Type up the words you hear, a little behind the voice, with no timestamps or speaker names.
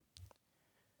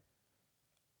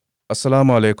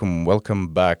Assalamu alaikum.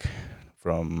 Welcome back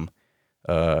from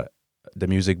uh, the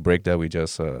music break that we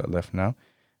just left now.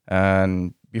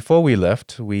 And before we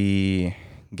left, we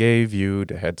gave you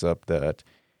the heads up that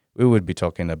we would be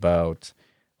talking about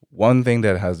one thing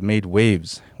that has made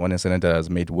waves, one incident that has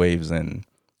made waves in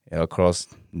across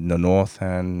the north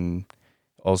and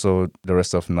also the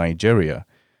rest of Nigeria.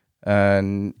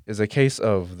 And it's a case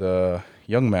of the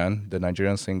young man, the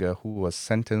Nigerian singer, who was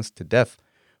sentenced to death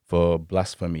for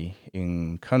blasphemy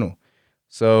in Kano.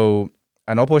 So,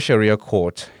 an upper Sharia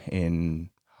court in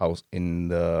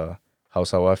the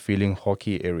Hausawa Feeling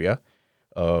Hockey area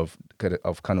of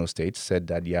Kano State said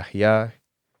that Yahya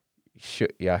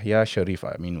Sharif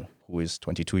Aminu, who is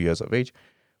 22 years of age,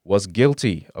 was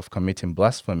guilty of committing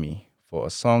blasphemy for a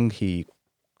song he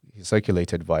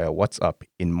circulated via WhatsApp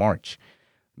in March.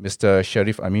 Mr.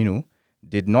 Sharif Aminu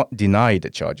did not deny the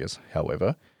charges,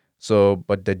 however.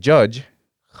 But the judge,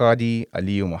 Khadi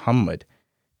Aliyu Muhammad,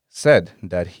 said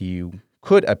that he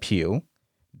could appeal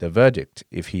the verdict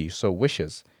if he so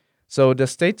wishes. So the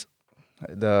states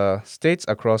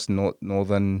across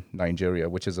northern Nigeria,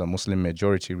 which is a Muslim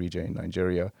majority region in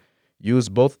Nigeria, use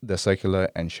both the secular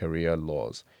and Sharia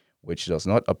laws, which does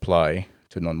not apply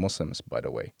to non-Muslims, by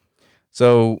the way.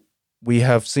 So we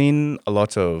have seen a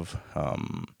lot of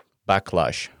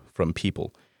backlash from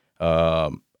people,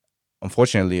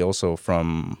 unfortunately, also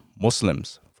from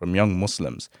Muslims, from young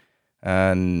Muslims,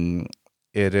 and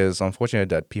it is unfortunate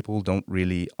that people don't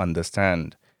really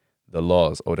understand the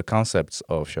laws or the concepts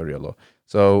of Sharia law.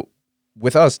 So,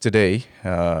 with us today,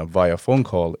 via phone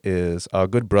call, is our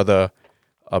good brother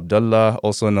Abdullah,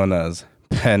 also known as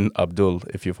Pen Abdul,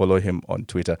 if you follow him on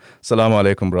Twitter. Assalamu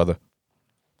alaikum, brother.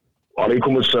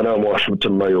 Alaikum assalam wa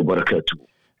rahmatullahi wa barakatuh.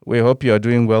 We hope you are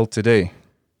doing well today.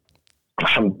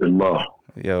 Alhamdulillah.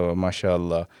 Yeah,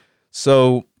 mashallah.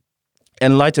 So,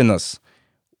 enlighten us.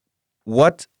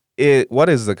 What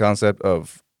is the concept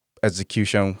of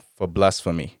execution for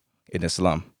blasphemy in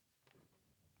Islam?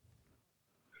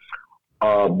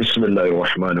 Bismillah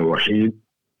ar-Rahman ar-Rahim.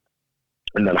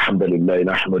 Inna alhamdulillah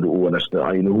nahmaduhu wa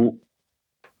nasta'inuhu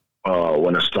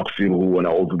wa nastaghfiruhu wa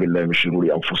na'udhu billahi min shururi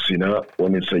anfusina wa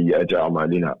min sayyiati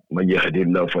a'malina. Man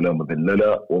yahdihillahu fala mudilla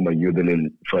lahu wa man yudlil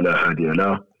fala hadiya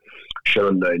lahu. Ashhadu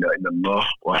an la ilaha illallah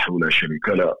wahdahu la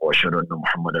sharika lahu wa ashhadu anna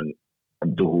Muhammadan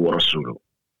abduhu wa rasuluhu.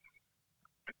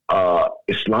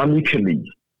 Islamically,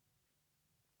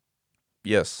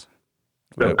 Yes.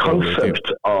 the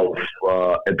concept of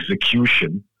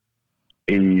execution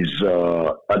is,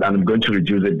 and I'm going to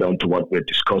reduce it down to what we're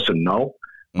discussing now,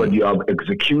 but you have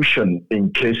execution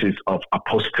in cases of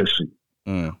apostasy,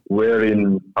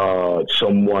 wherein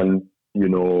someone,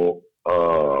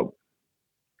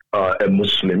 a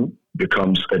Muslim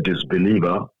becomes a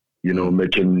disbeliever,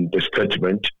 making the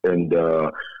statement and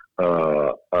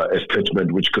a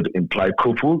statement which could imply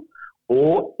kufr,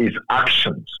 or his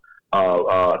actions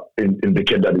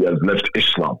indicate that he has left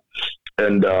Islam.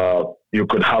 And you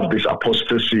could have this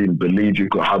apostasy in belief, you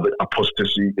could have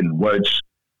apostasy in words,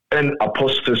 and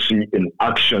apostasy in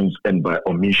actions and by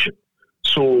omission.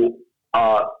 So,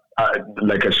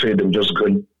 like I said, I'm just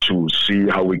going to see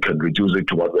how we can reduce it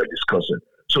to what we're discussing.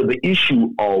 So the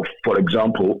issue of, for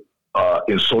example,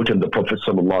 insulting the Prophet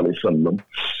sallallahu alaihi wasallam,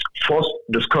 first,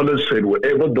 the scholars said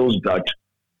whoever does that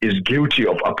is guilty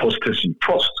of apostasy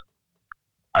first.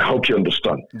 I hope you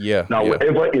understand. Yeah. Now,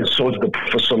 whoever insults the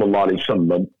Prophet sallallahu alaihi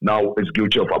wasallam now is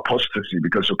guilty of apostasy,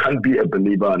 because you can't be a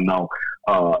believer and now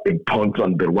impugn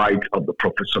on the right of the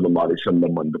Prophet sallallahu alaihi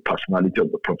wasallam and the personality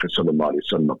of the Prophet sallallahu alaihi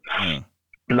wasallam.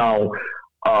 Now,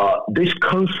 this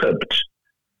concept,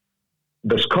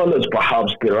 the scholars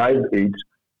perhaps derive it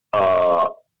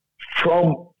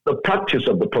from the practice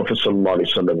of the Prophet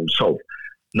ﷺ himself.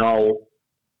 Now,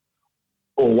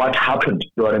 or what happened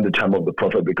during the time of the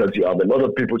Prophet, because you have a lot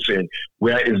of people saying,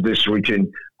 where is this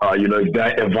written? Is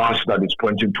there a verse that is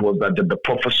pointing towards that the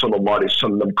Prophet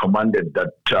ﷺ commanded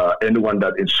that anyone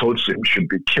that insults him should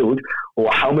be killed?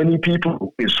 Or how many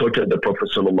people insulted the Prophet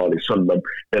ﷺ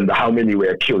and how many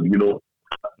were killed?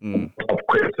 Of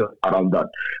questions around that.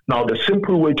 Now, the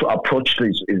simple way to approach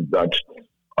this is that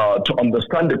to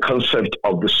understand the concept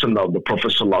of the Sunnah of the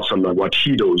Prophet ﷺ, what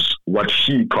he does, what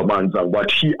he commands, and what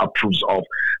he approves of,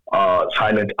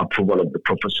 silent approval of the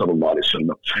Prophet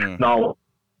ﷺ. Now,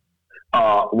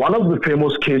 one of the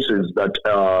famous cases that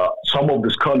some of the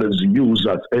scholars use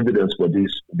as evidence for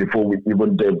this, before we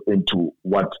even delve into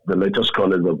what the later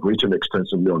scholars have written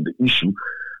extensively on the issue,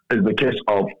 is the case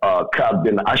of Ka'b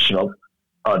bin Ashraf,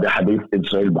 the hadith in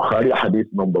Sahih Bukhari, hadith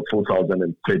number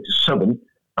 4037,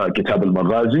 Kitab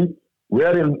al-Maghazi,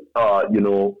 wherein,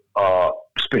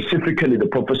 specifically the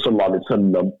Prophet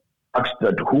ﷺ asked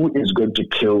that who is going to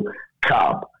kill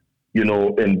Ka'b,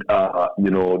 and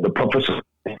the Prophet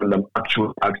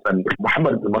actually asked, and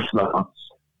Muhammad bin Maslama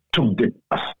took the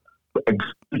task to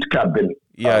execute Ka'b bin.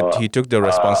 He took the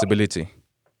responsibility.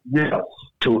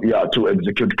 To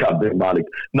execute Ka'b bin Malik.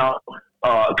 Now,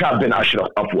 Ka'b bin Ashraf,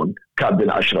 Ka'b bin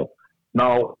Ashraf.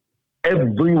 Now,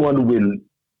 everyone will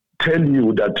tell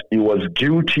you that he was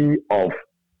guilty of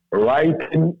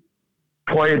writing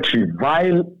poetry,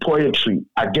 vile poetry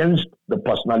against the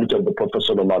personality of the Prophet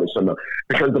sallallahu alaihi wasallam,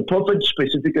 because the Prophet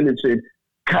specifically said,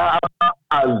 Ka'b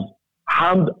has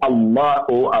harmed Allah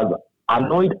or has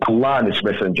annoyed Allah and His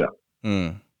Messenger.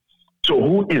 So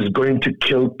who is going to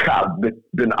kill Ka'b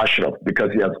bin Ashraf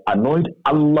because he has annoyed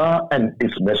Allah and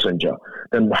His Messenger?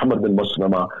 Then Muhammad bin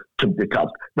Maslama took the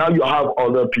task. Now you have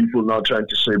other people now trying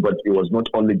to say, but he was not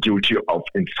only guilty of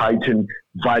inciting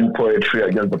vile poetry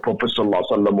against the Prophet sallallahu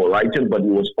alaihi wasallam or writing, but he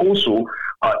was also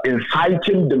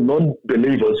inciting the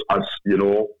non-believers, as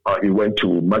he went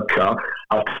to Mecca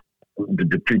after the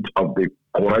defeat of the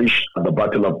Quraysh at the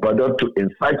Battle of Badr to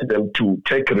incite them to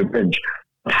take revenge.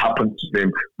 Happened to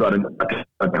them during the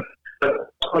battle.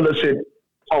 Scholars said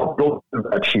of those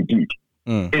that he did,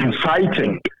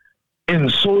 inciting,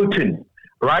 insulting,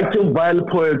 writing vile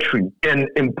poetry, and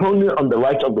impugning on the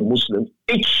rights of the Muslims,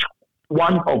 each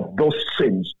one of those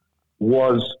sins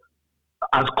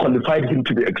has qualified him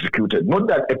to be executed. Not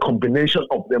that a combination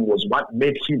of them was what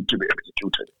made him to be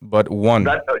executed, but one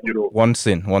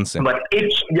sin. But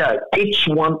each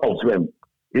one of them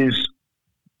is.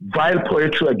 Vile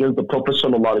poetry against the Prophet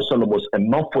sallallahu alaihi wasallam was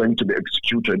enough for him to be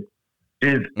executed.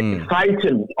 His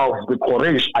inciting of the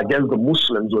Quraysh against the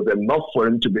Muslims was enough for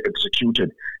him to be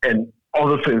executed, and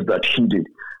other things that he did.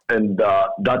 And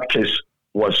that case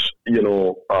was,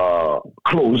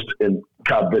 closed, and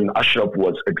Ka'b bin Ashraf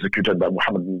was executed by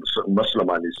Muhammad bin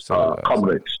Maslama and his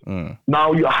comrades.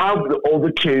 Now you have the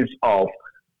other case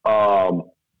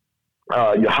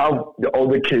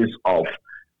of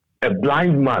a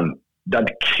blind man that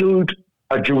killed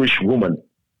a Jewish woman.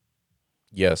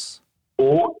 Yes.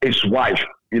 Or his wife.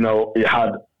 He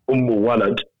had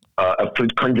Walad, a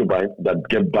freed concubine that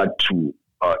gave birth to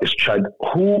his child,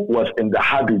 who was in the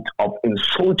habit of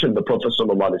insulting the Prophet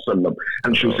sallallahu alaihi wasallam,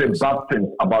 and she would say bad things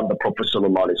about the Prophet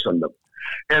sallallahu alaihi wasallam.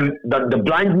 And that the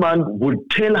blind man would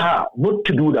tell her not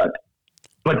to do that,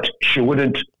 but she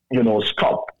wouldn't,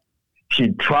 stop. He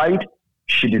tried.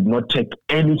 She did not take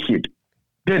any heed.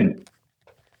 Then,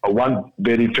 one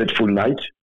very fateful night,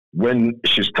 when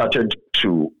she started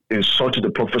to insult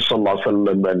the Prophet sallallahu alaihi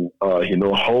wasallam and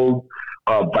hold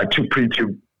vituperative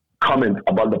comments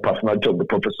about the personality of the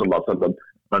Prophet sallallahu alaihi wasallam,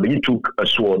 that he took a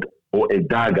sword or a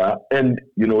dagger and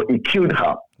he killed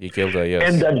her. He killed her, yes.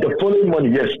 And that the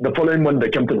following month they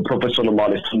came to the Prophet sallallahu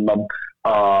alaihi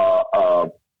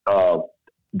wasallam.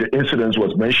 The incident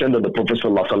was mentioned, and the Prophet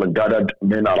sallallahu alaihi wasallam gathered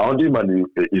men around him, and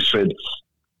he said,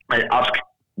 "I ask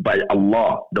by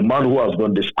Allah, the man who has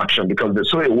done this action," because they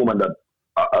saw a woman that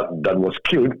was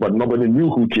killed, but nobody knew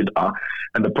who killed her.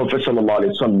 And the Prophet sallallahu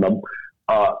alaihi wasallam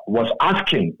was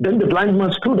asking. Then the blind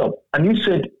man stood up and he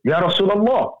said, "Ya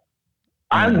Rasulullah,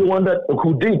 I'm the one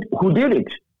who did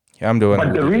it." I'm the one.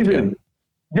 But the reason,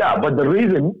 but the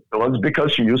reason was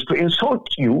because she used to insult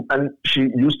you and she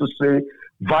used to say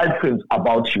vile things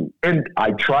about you. And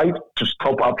I tried to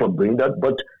stop her from doing that,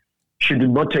 but she did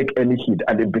not take any heed,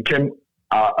 and it became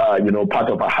part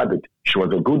of her habit. She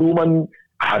was a good woman.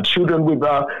 I had children with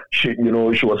her. She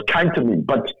was kind to me.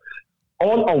 But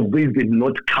all of these did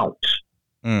not count.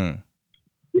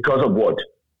 Because of what?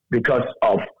 Because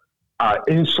of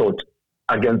insult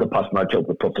against the personality of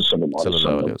the Prophet sallallahu alaihi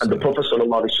wasallam. And the Prophet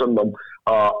sallallahu alaihi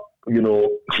wasallam,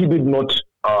 he did not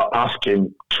ask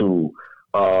him to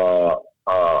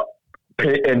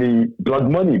pay any blood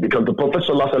money, because the Prophet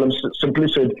sallallahu alaihi wasallam simply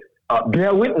said,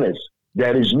 bear witness,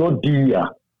 there is no diya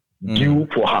due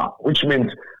for her, which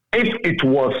means if it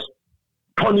was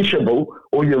punishable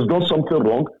or he has done something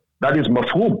wrong, that is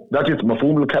mafhum. That is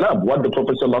mafhum al-kalam. What the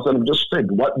Prophet sallallahu alaihi wasallam just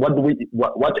said.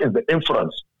 What is the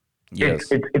inference?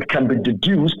 Yes. It can be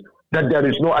deduced that there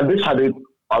is no, and this hadith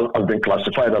has been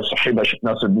classified as Sahih by Sheikh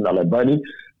Nasruddin al-Albani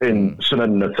in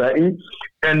Sunan Nasa'i,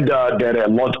 and there are a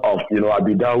lot of,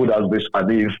 Abi Dawud has this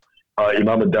hadith,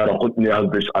 Imam al-Daraqutni has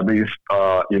this hadith,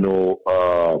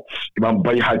 Imam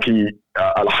Bayhaqi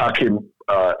al-Hakim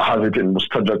has it in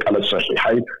Mustadrak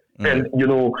al-Sahihayn, and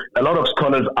a lot of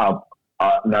scholars have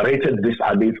narrated this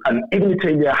hadith, and Ibn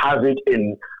Taymiyyah has it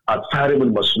in Tarib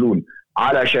al-Maslul.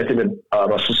 Yes.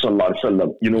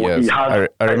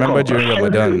 I remember during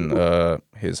Ramadan,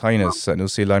 His Highness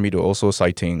Sanusi Lamido also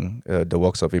citing the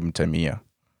works of Ibn Taymiyyah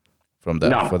from that.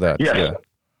 Now, for that. Yes. Yeah.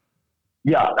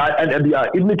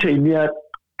 Ibn Taymiyyah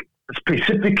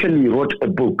specifically wrote a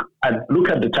book, and look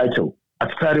at the title,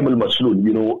 As-Sarim al-Maslul,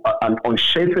 an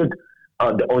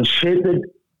the unshattered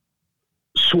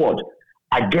sword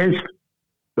against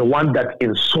the one that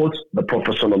insults the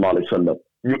Prophet sallallahu alaihi wasallam.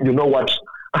 You know what?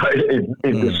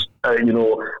 This,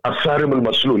 As-Sarim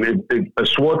al-Maslul, if a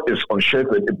sword is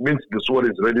unshattered, it means the sword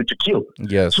is ready to kill.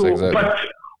 Yes, so, exactly. But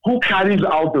who carries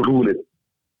out the ruling?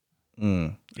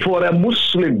 For a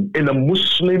Muslim in a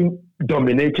Muslim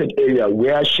dominated area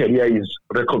where Sharia is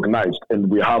recognized, and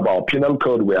we have our penal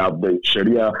code, we have the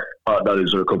Sharia that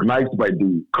is recognized by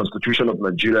the Constitution of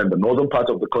Nigeria. In the northern part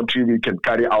of the country, we can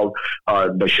carry out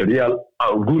the Sharia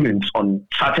rulings on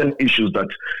certain issues that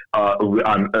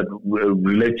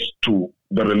relates to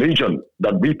the religion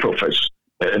that we profess,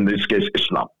 in this case,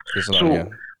 Islam.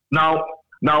 Now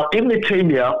Ibn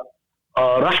Taymiyyah,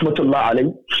 rahmatullah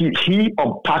alayh, he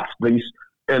unpacks this,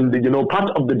 and part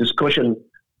of the discussion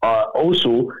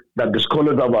also that the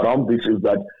scholars have around this is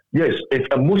that, yes, if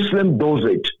a Muslim does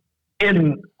it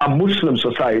in a Muslim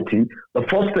society, the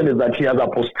first thing is that he has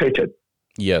apostated.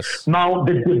 Yes. Now,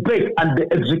 the debate and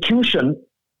the execution,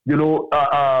 Imam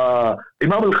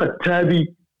al-Khattabi,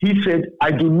 he said,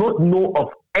 I do not know of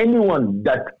anyone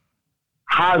that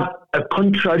has a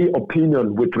contrary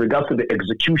opinion with regards to the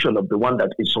execution of the one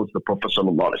that insults the Prophet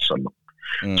sallallahu alaihi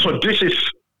wasallam. So this is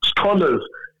scholars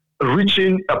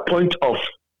reaching a point of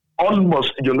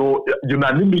almost,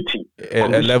 unanimity.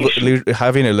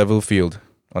 Having a level field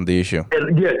on the issue.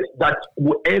 And yes, that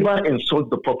whoever insults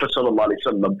the Prophet sallallahu alaihi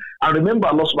wasallam, and remember,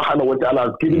 Allah subhanahu wa ta'ala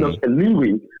has given us a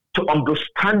leeway to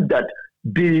understand that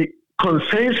the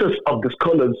consensus of the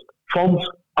scholars forms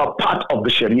a part of the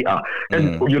Sharia.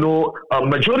 And, a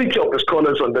majority of the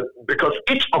scholars on that, because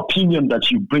each opinion that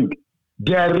you bring,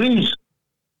 there is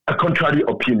a contrary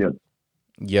opinion.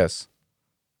 Yes.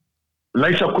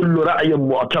 ليس كل رأي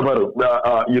معتبر.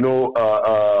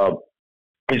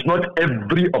 It's not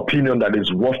every opinion that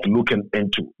is worth looking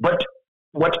into. But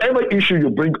whatever issue you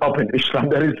bring up in Islam,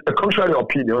 there is a contrary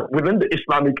opinion within the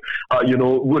Islamic.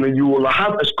 When you will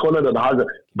have a scholar that has,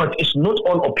 but it's not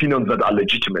all opinions that are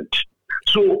legitimate.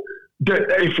 So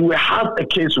if we have a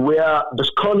case where the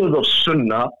scholars of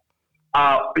Sunnah,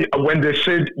 when they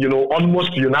said,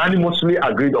 almost unanimously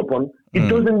agreed upon, it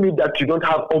doesn't mean that you don't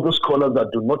have other scholars that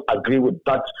do not agree with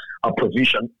that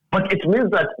position. But it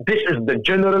means that this is the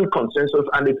general consensus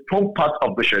and it forms part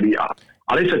of the Sharia.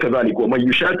 Allah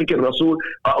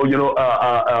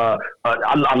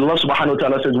subhanahu wa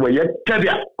ta'ala says,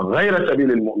 وَيَتَّبِعْ غَيْرَ سَبِيلِ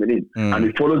الْمُؤْمِنِينَ, and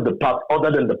he follows the path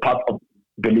other than the path of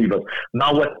believers.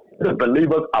 Now, what the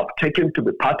believers have taken to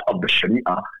be part of the Sharia,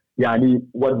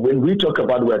 when we talk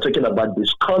about, we're talking about the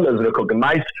scholars,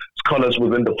 recognized scholars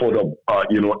within the fold of,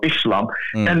 Islam.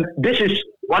 And this is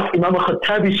what Imam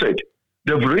al-Khattabi said.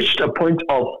 They've reached a point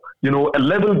of, a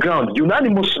level ground,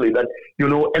 unanimously, that,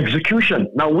 execution.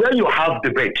 Now, where you have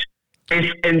debate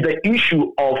is in the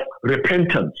issue of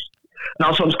repentance.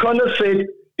 Now, some scholars said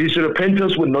his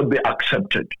repentance will not be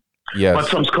accepted. Yes. But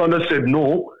some scholars said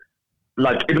no,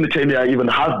 like Ibn Taymiyyah even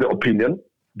has the opinion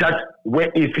that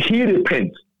if he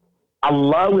repents,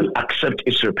 Allah will accept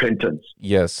his repentance.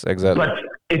 Yes, exactly. But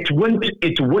it won't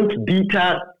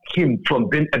deter him from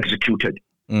being executed.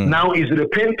 Now his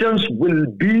repentance will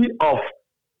be of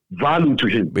value to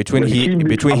him. Between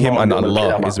him and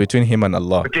Allah. It's between him and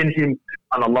Allah. Between him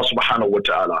and Allah subhanahu wa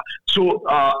ta'ala. So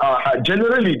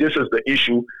generally this is the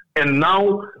issue. And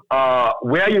now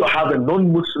where you have a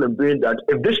non-Muslim doing that,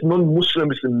 if this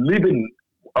non-Muslim is living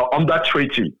on that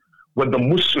treaty with the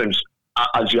Muslims,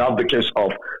 as you have the case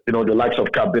of, the likes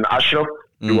of Ka'b bin Ashraf,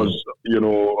 he was,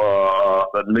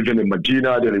 living in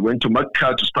Medina, then he went to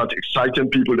Mecca to start exciting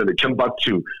people, then he came back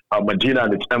to Medina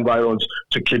and its environs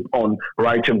to keep on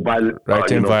writing vile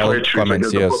comments,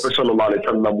 the Prophet sallallahu alaihi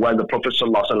wasallam, while the Prophet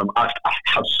sallallahu alaihi wasallam asked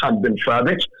Hassan bin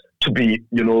Thabit to be,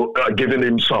 giving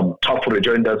him some tough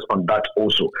rejoinders on that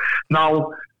also.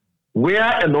 Now,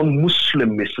 where a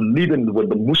non-Muslim is living with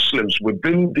the Muslims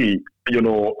within the,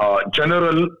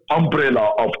 general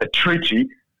umbrella of a treaty,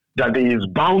 that he is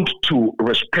bound to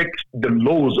respect the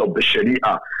laws of the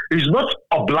Sharia. He's not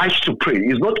obliged to pray.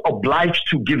 He's not obliged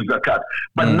to give zakat.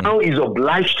 But now he's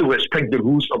obliged to respect the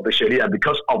rules of the Sharia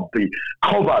because of the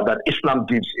cover that Islam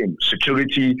gives him.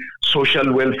 Security,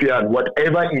 social welfare, and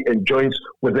whatever he enjoys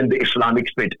within the Islamic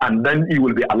state. And then he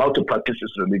will be allowed to practice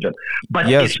his religion. But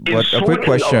yes, but a quick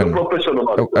question.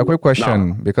 A quick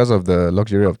question, because of the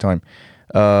luxury of time.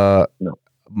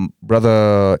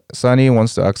 Brother Sani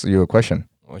wants to ask you a question.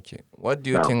 Okay. What do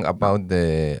you think about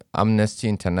the Amnesty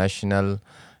International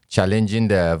challenging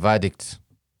the verdict?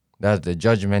 That's the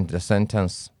judgment, the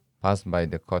sentence passed by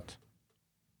the court.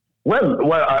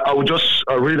 Well, I will just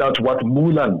read out what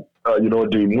Mulan,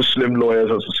 the Muslim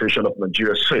Lawyers Association of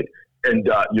Nigeria, said. And,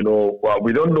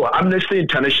 we don't know. Amnesty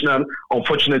International,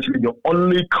 unfortunately, they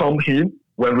only come in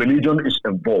when religion is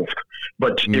involved.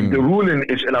 But if the ruling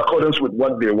is in accordance with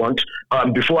what they want,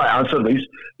 before I answer this,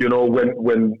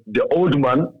 when the old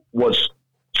man was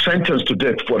sentenced to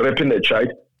death for raping a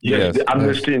child, yes, the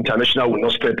Amnesty International will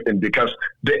not step in, because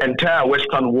the entire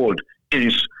Western world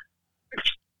is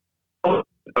a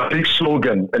big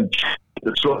slogan, and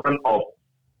the slogan of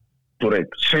to rape.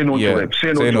 Say no to rape.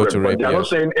 Say no to rape. But they're not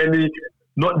saying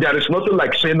there is nothing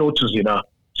like say no to zina,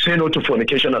 say no to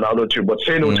fornication and other two, but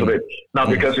say no to rape. Now,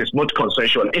 because it's not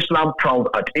consensual. Islam proud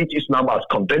at it. Islam has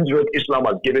condemned rape. Islam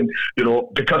has given,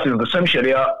 because it's the same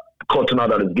Sharia court now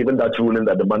that is given that ruling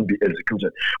that the man be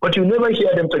executed. But you never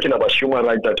hear them talking about human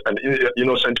rights, that an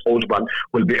innocent old man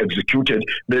will be executed.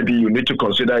 Maybe you need to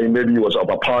consider him. Maybe he was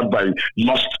overpowered by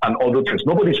lust and other things.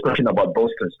 Nobody's talking about those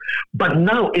things. But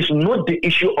now it's not the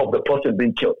issue of the person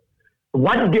being killed.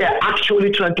 What they're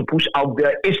actually trying to push out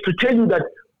there is to tell you that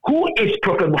who is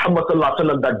Prophet Muhammad sallallahu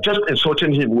alaihi wasallam, that just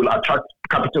insulting him will attract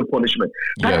capital punishment.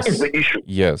 That is the issue.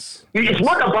 Yes. It's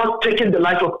not about taking the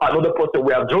life of another person.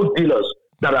 We have drug dealers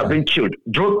that are being killed,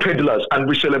 drug peddlers, and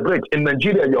we celebrate. In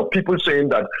Nigeria, you have people saying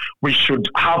that we should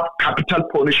have capital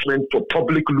punishment for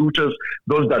public looters,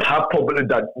 those that have public,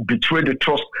 that betray the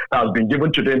trust that has been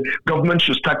given to them. Government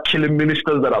should start killing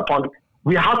ministers that are found.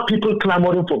 We have people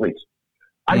clamoring for this.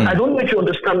 I don't know if you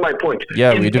understand my point.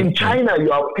 Yeah, we do. In China,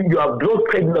 you have drug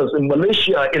peddlers. In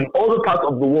Malaysia, in other parts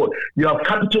of the world, you have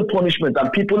capital punishment,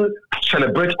 and people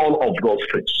celebrate all of those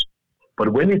things.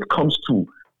 But when it comes to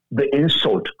the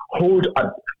insult, hold at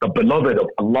the beloved of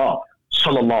Allah,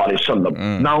 sallallahu alaihi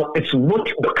wasallam. Now, it's not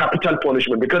the capital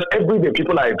punishment, because every day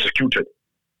people are executed.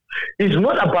 It's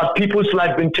not about people's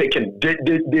life being taken.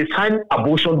 They sign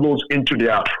abortion laws into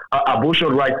their abortion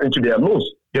rights into their laws.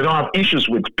 They don't have issues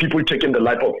with people taking the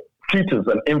life of fetus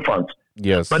and infants.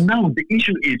 Yes. But now the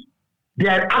issue is they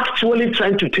are actually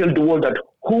trying to tell the world that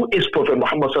who is Prophet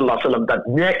Muhammad sallallahu alaihi wasallam, that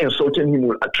mere insulting him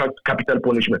will attract capital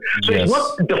punishment. So it's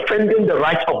not defending the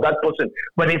rights of that person,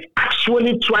 but it's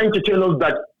actually trying to tell us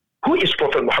that who is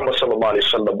Prophet Muhammad sallallahu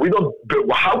alaihi wasallam. We don't.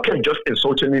 How can just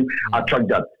insulting him attract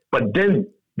that? But then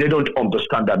they don't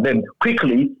understand that. Then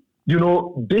quickly,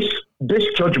 this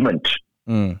judgment.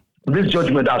 This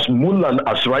judgment, as Mullan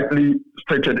has rightly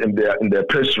stated in their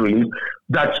press release,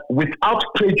 that without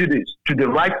prejudice to the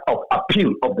right of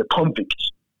appeal of the convicts.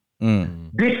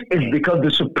 This is because the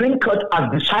Supreme Court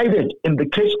has decided in the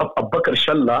case of Abu Bakr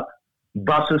Shalla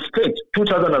versus State,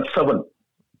 2007,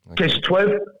 case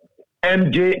 12,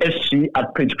 MJSC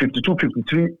at page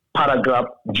 52-53, paragraph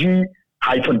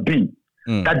G-B,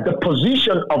 that the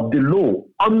position of the law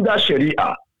under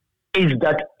Sharia is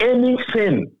that any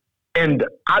sin and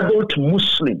adult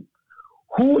Muslim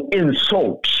who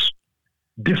insults,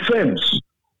 defames,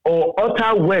 or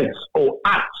utter words or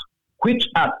acts which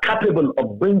are capable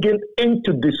of bringing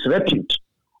into disrepute,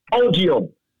 odium,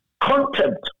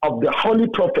 contempt of the Holy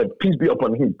Prophet, peace be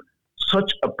upon him,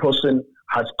 such a person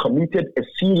has committed a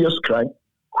serious crime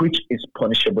which is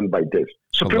punishable by death.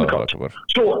 Supreme Court.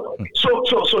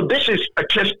 So this is a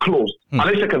case closed. No.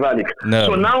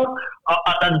 So now,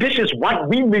 and this is what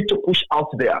we need to push out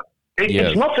there.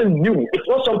 It's nothing new. It's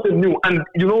not something new. And,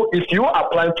 if you are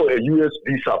applying for a U.S.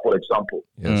 visa, for example,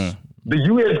 the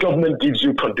U.S. government gives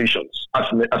you conditions as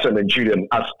a Nigerian,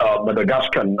 as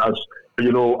Madagascan, as,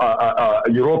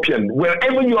 European,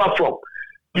 wherever you are from.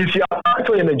 If you apply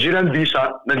for a Nigerian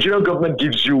visa, Nigerian government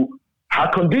gives you her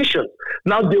conditions.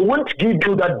 Now, they won't give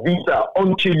you that visa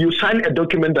until you sign a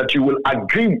document that you will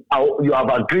agree, or you have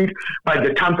agreed by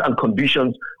the terms and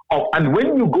conditions of. And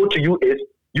when you go to U.S.,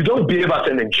 you don't behave as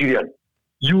a Nigerian.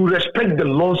 You respect the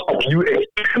laws of U.S.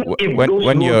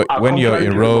 When you're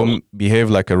in Rome, behave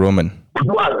like a Roman.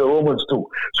 You are the Romans too.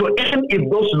 So even if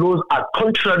those laws are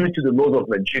contrary to the laws of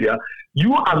Nigeria,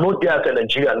 you are not there as a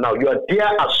Nigerian now. You are there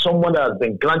as someone that has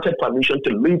been granted permission to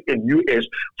live in U.S.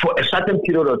 for a certain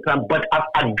period of time, but have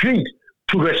agreed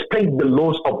to respect the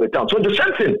laws of the town. So the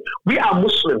same thing, we are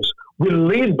Muslims. We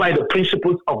live by the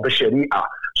principles of the Sharia.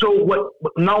 So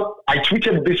now I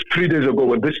tweeted this 3 days ago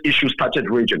when this issue started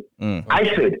raging. I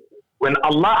said, when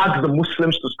Allah asked the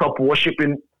Muslims to stop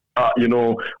worshipping,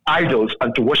 idols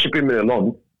and to worship Him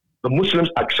alone, the Muslims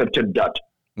accepted that.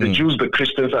 The Jews, the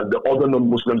Christians, and the other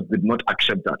non-Muslims did not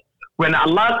accept that. When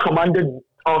Allah commanded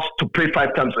us to pray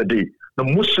 5 times a day, the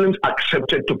Muslims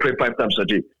accepted to pray 5 times a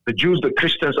day. The Jews, the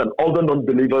Christians, and other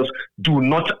non-believers do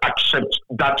not accept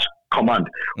that command.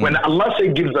 When Allah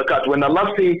say give zakat, when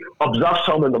Allah say observe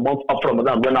Saum in the month of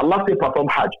Ramadan, when Allah say perform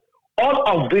Hajj, all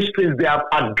of these things, they have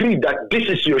agreed that this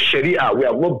is your Sharia. We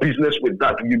have no business with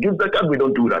that. You give zakat, we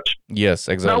don't do that. Yes,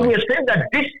 Now exactly. we are saying that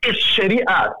this is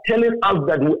Sharia, telling us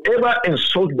that whoever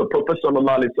insults the Prophet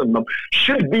sallallahu alaihi wasallam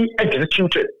should be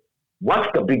executed. What's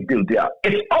the big deal there?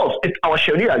 It's us. It's our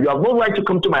Sharia. You have no right to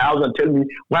come to my house and tell me,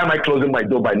 why am I closing my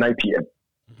door by 9 p.m.?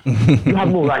 You have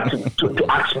no right to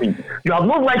ask me. You have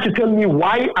no right to tell me,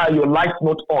 why are your lights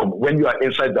not on when you are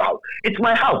inside the house? It's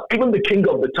my house. Even the king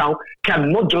of the town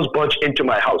cannot just budge into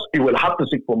my house. He will have to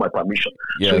seek for my permission.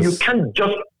 So you Yes. can't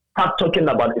just start talking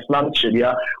about Islamic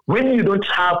Sharia when you don't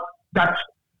have that,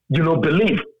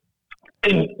 belief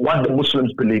in what the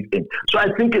Muslims believe in. So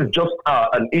I think it's just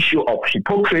an issue of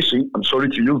hypocrisy. I'm sorry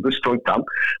to use this strong term,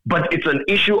 but it's an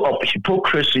issue of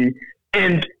hypocrisy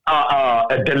and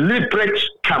a deliberate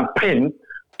campaign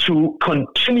to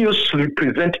continuously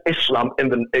present Islam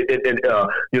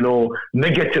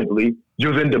negatively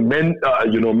using the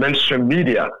mainstream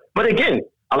media. But again,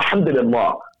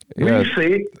 alhamdulillah, Yeah. we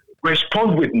say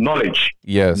respond with knowledge,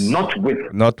 Yes. not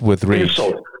with rage.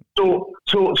 insult.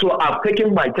 So I've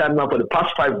taken my time now for the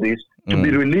past 5 days to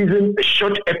be releasing a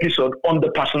short episode on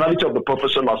the personality of the Prophet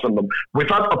sallallahu alaihi wasallam,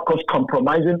 without, of course,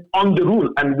 compromising on the rule.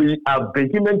 And we are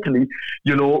vehemently,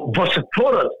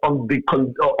 vociferous on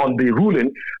the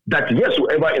ruling that yes,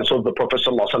 whoever insults the Prophet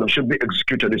sallallahu alaihi wasallam should be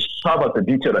executed. It serves as a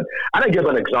deterrent. And I give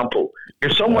an example.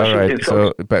 If someone All should right.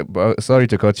 insult, So, but sorry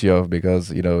to cut you off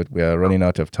because we are running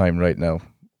out of time right now,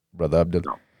 Brother Abdul.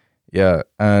 No. Yeah,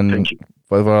 and Thank you.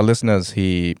 for our listeners,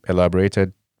 he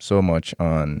elaborated so much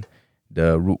on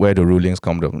where the rulings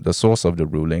come from, the source of the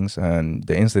rulings, and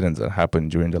the incidents that happened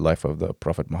during the life of the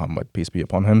Prophet Muhammad, peace be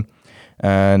upon him.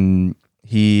 And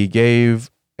he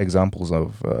gave examples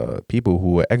of people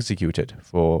who were executed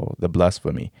for the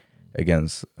blasphemy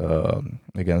against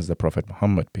the Prophet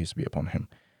Muhammad, peace be upon him.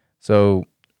 So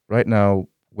right now,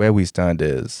 where we stand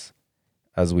is,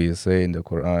 as we say in the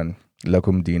Quran,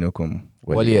 lakum dinukum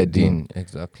waliya din.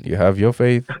 Exactly. You have your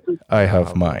faith, I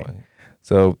have mine.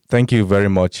 So thank you very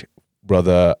much,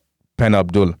 Brother Pen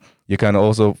Abdul. You can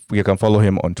follow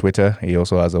him on Twitter. He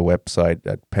also has a website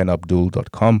at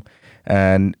penabdul.com.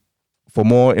 And for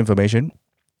more information,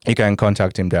 you can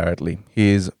contact him directly.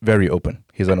 He is very open.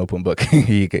 He's an open book.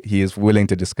 He is willing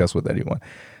to discuss with anyone.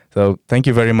 So thank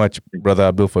you very much, Brother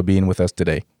Abdul, for being with us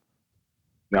today.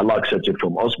 May Allah accept it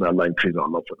from us. May Allah increase our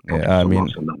love for the Prophet.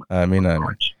 I mean.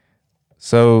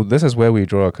 So this is where we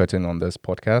draw a curtain on this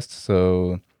podcast.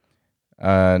 So,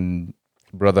 and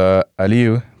Brother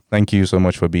Aliyu, thank you so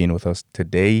much for being with us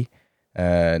today.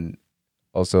 And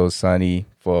also Sani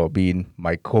for being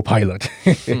my co-pilot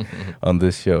on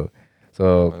this show.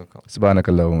 So,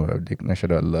 subhanakallahumma wa bihamdika,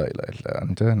 nashhadu an la ilaha illa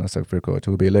anta, nastaghfiruka wa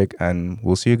atubu ilaik, and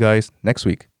we'll see you guys next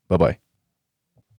week. Bye-bye.